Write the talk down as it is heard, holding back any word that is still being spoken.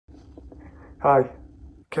Hi,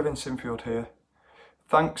 Kevin Sinfield here.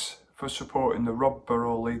 Thanks for supporting the Rob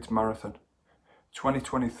Burrow Leeds Marathon.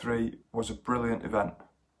 2023 was a brilliant event.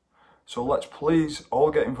 So let's please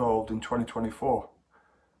all get involved in 2024.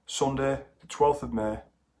 Sunday, the 12th of May,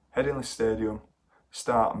 Headingley Stadium,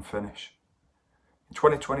 start and finish. In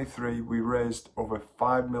 2023, we raised over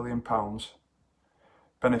 £5 million,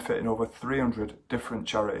 benefiting over 300 different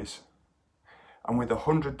charities. And with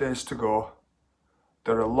 100 days to go,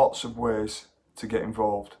 there are lots of ways to get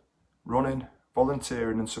involved, running,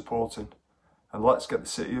 volunteering and supporting, and let's get the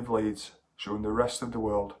City of Leeds showing the rest of the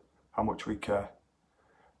world how much we care,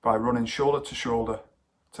 by running shoulder to shoulder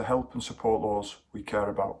to help and support those we care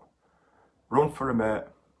about. Run for a mate,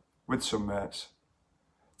 with some mates.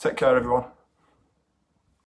 Take care everyone.